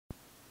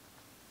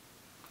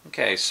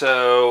Okay,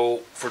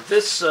 so for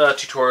this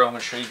tutorial I'm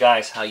going to show you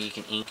guys how you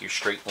can ink your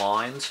straight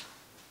lines,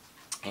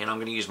 and I'm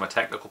going to use my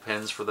technical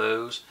pens for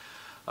those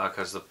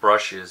because the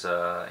brush is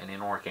an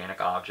inorganic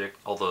object,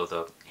 although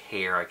the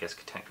hair I guess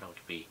could technically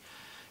be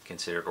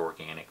considered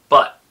organic.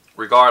 But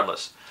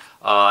regardless,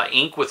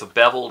 ink with a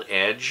beveled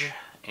edge,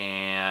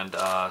 and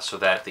so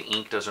that the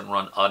ink doesn't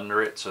run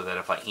under it, so that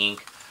if I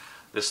ink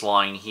this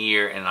line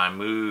here and I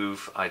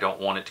move, I don't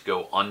want it to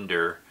go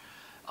under.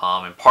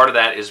 And part of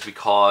that is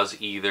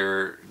because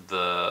either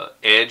the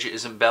edge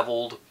isn't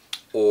beveled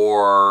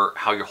or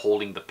how you're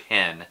holding the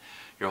pen.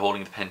 You're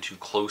holding the pen too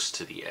close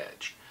to the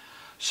edge.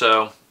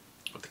 So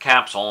with the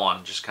caps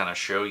on, just kind of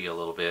show you a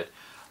little bit.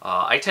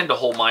 I tend to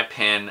hold my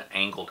pen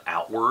angled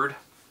outward,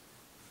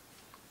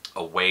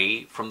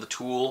 away from the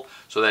tool,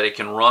 so that it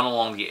can run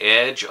along the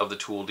edge of the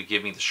tool to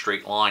give me the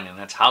straight line, and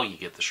that's how you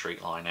get the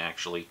straight line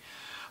actually.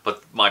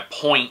 But my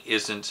point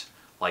isn't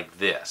like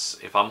this.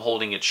 If I'm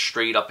holding it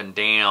straight up and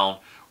down,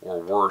 or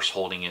worse,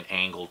 holding it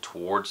angled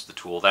towards the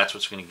tool, that's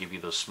what's going to give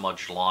you those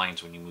smudged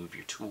lines when you move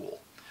your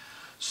tool.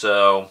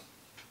 So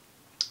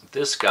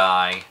this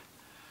guy,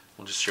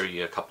 we'll just show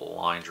you a couple of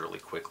lines really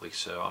quickly.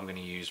 So I'm going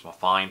to use my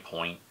fine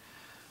point,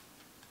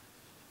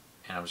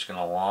 and I'm just going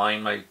to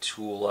line my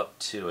tool up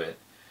to it.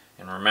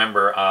 And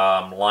remember,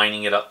 I'm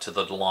lining it up to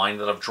the line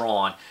that I've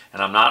drawn,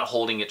 and I'm not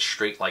holding it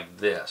straight like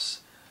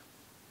this.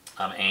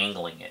 I'm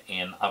angling it,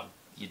 and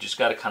you just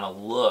got to kind of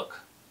look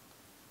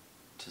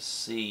to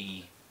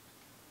see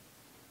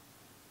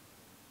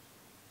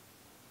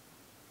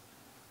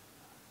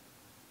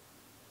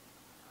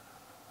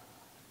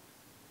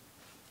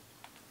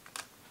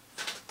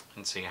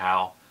and see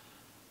how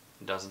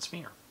it doesn't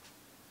smear.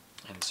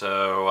 And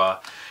so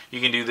you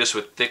can do this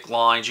with thick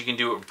lines. You can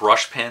do it with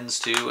brush pens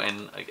too,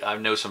 and I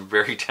know some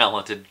very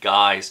talented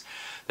guys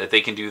that they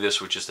can do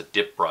this with just a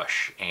dip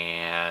brush,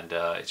 and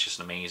it's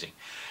just amazing.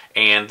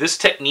 And this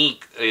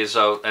technique is,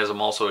 as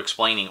I'm also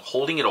explaining,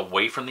 holding it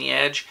away from the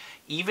edge,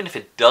 even if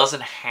it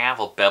doesn't have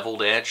a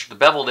beveled edge. The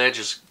beveled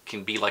edge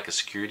can be like a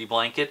security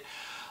blanket,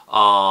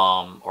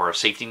 or a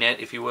safety net,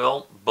 if you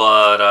will.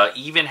 But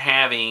even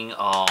having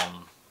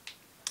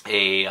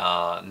a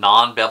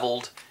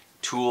non-beveled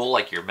tool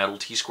like your metal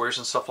T-squares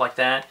and stuff like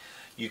that,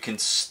 you can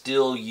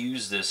still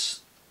use this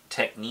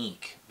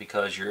technique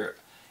because you're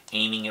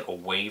aiming it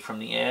away from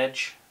the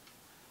edge.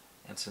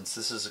 And since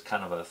this is a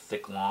kind of a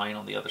thick line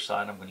on the other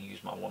side, I'm going to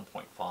use my 1.5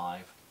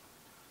 to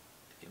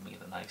give me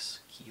the nice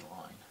key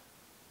line.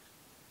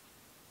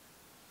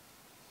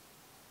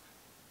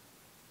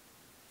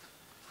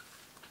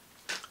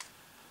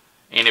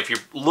 And if you're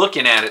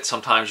looking at it,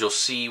 sometimes you'll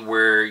see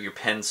where your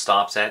pen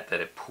stops at,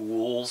 that it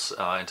pools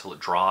until it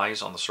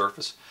dries on the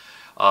surface.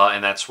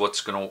 And that's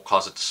what's going to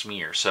cause it to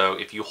smear. So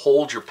if you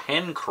hold your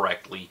pen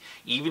correctly,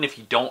 even if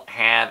you don't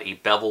have a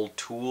beveled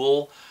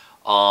tool,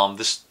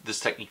 this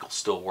technique will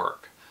still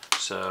work.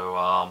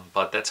 So,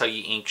 but that's how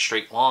you ink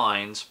straight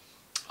lines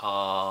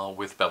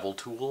with beveled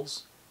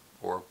tools,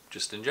 or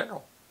just in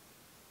general.